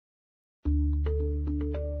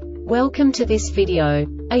Welcome to this video.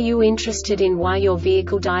 Are you interested in why your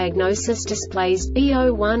vehicle diagnosis displays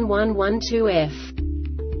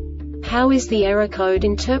B0111-2F? How is the error code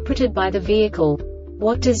interpreted by the vehicle?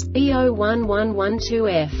 What does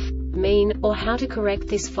B0111-2F mean, or how to correct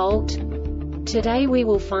this fault? Today we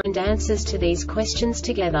will find answers to these questions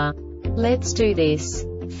together. Let's do this.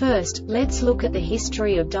 First, let's look at the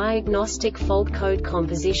history of diagnostic fault code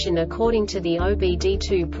composition according to the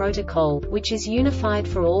OBD2 protocol, which is unified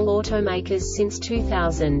for all automakers since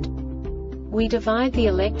 2000. We divide the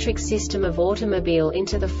electric system of automobile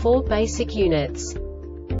into the four basic units: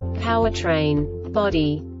 powertrain,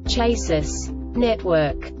 body, chassis,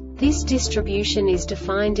 network. This distribution is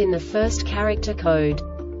defined in the first character code.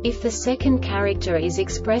 If the second character is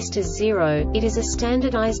expressed as 0, it is a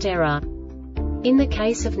standardized error. In the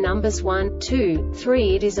case of numbers 1, 2,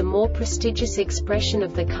 3, it is a more prestigious expression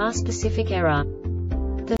of the car-specific error.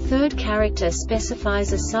 The third character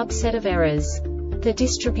specifies a subset of errors. The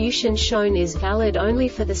distribution shown is valid only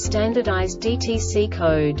for the standardized DTC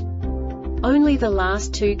code. Only the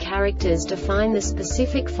last two characters define the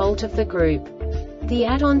specific fault of the group. The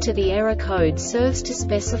add-on to the error code serves to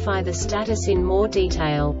specify the status in more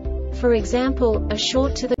detail. For example, a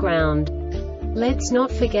short to the ground. Let's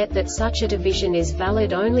not forget that such a division is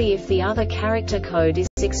valid only if the other character code is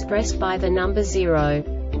expressed by the number 0.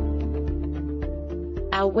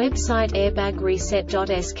 Our website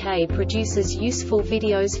airbagreset.sk produces useful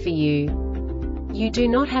videos for you. You do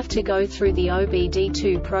not have to go through the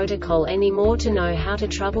OBD2 protocol anymore to know how to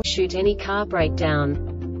troubleshoot any car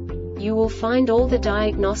breakdown. You will find all the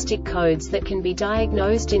diagnostic codes that can be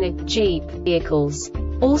diagnosed in a Jeep vehicles.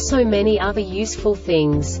 Also many other useful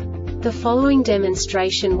things. The following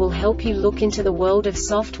demonstration will help you look into the world of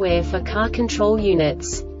software for car control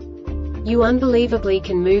units. You unbelievably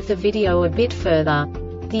can move the video a bit further.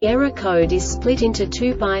 The error code is split into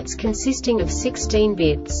 2 bytes consisting of 16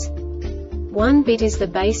 bits. 1 bit is the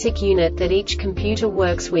basic unit that each computer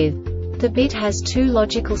works with. The bit has 2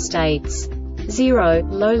 logical states: 0,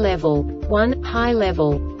 low level, 1, high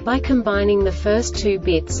level. By combining the first 2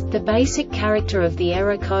 bits, the basic character of the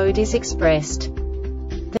error code is expressed.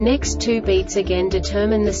 The next 2 beats again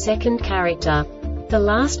determine the second character. The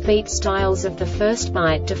last beat styles of the first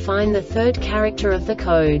byte define the third character of the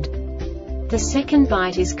code. The second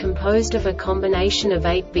byte is composed of a combination of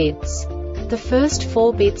 8 bits. The first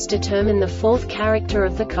 4 bits determine the fourth character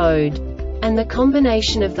of the code. And the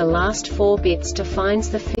combination of the last 4 bits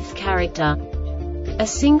defines the fifth character. A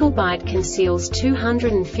single byte conceals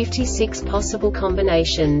 256 possible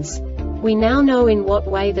combinations. We now know in what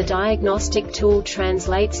way the diagnostic tool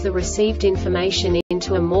translates the received information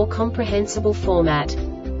into a more comprehensible format.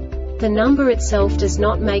 The number itself does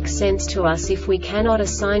not make sense to us if we cannot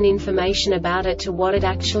assign information about it to what it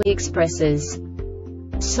actually expresses.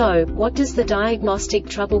 So, what does the Diagnostic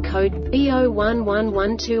Trouble Code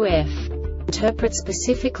B0111-2F interpret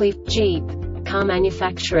specifically for Jeep car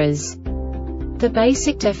manufacturers? The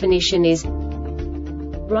basic definition is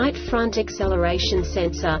right front acceleration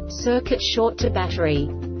sensor, circuit short to battery.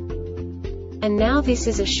 And now this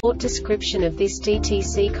is a short description of this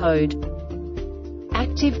DTC code.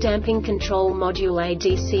 Active damping control module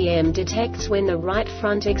ADCM detects when the right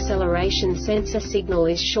front acceleration sensor signal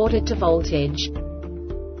is shorted to voltage.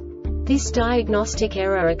 This diagnostic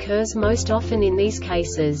error occurs most often in these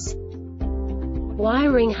cases: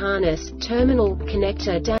 wiring harness, terminal,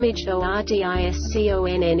 connector damaged,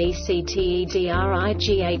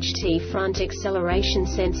 ORDISCONNECTEDRIGHT front acceleration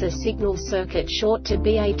sensor signal circuit short to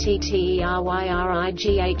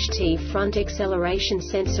BATTERYRIGHT front acceleration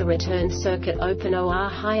sensor return circuit open, OR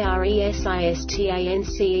high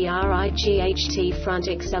RESISTANCERIGHT front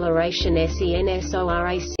acceleration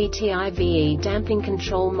SENSORACTIVE damping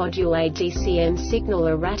control module ADCM signal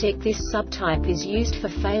erratic. This subtype is used for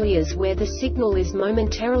failures where the signal is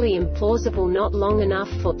momentarily implausible, not long enough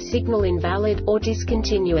for signal invalid, or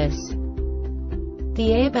discontinuous.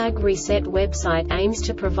 The Airbag Reset website aims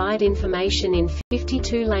to provide information in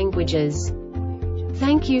 52 languages.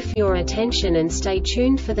 Thank you for your attention and stay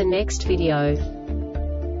tuned for the next video.